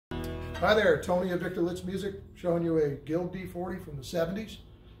Hi there, Tony of Victor Litz Music, showing you a Guild d40 from the 70s.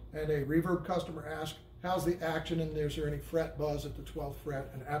 And a reverb customer asked, how's the action and is there any fret buzz at the 12th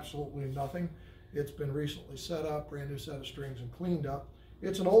fret? And absolutely nothing. It's been recently set up, brand new set of strings and cleaned up.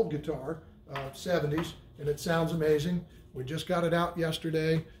 It's an old guitar, 70s, and it sounds amazing. We just got it out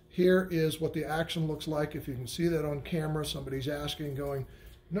yesterday. Here is what the action looks like. If you can see that on camera, somebody's asking, going,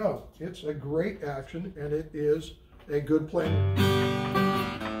 no, it's a great action and it is a good playing.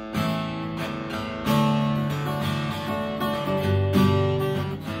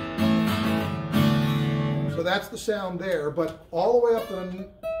 So that's the sound there, but all the way up to the...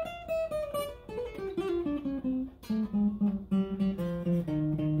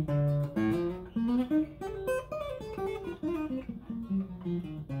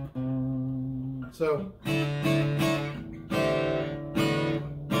 So...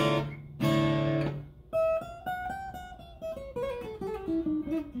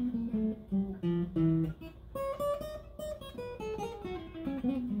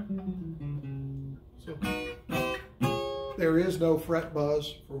 There is no fret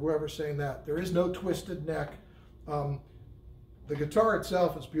buzz, for whoever's saying that. There is no twisted neck. The guitar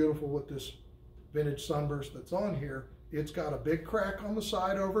itself is beautiful with this vintage sunburst that's on here. It's got a big crack on the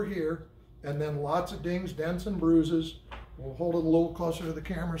side over here, and then lots of dings, dents, and bruises. We'll hold it a little closer to the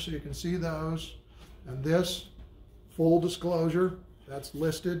camera so you can see those. And this, full disclosure, that's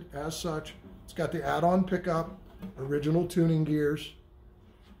listed as such. It's got the add-on pickup, original tuning gears,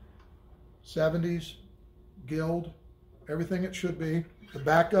 70s, Guild, everything it should be. The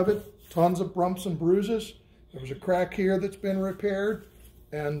back of it, tons of bumps and bruises. There was a crack here that's been repaired,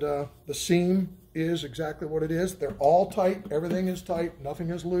 and the seam is exactly what it is. They're all tight. Everything is tight. Nothing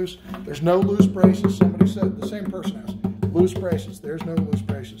is loose. There's no loose braces. Somebody said, the same person asked, loose braces. There's no loose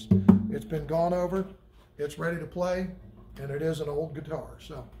braces. It's been gone over. It's ready to play, and it is an old guitar.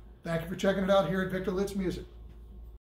 So thank you for checking it out here at Victor Litz Music.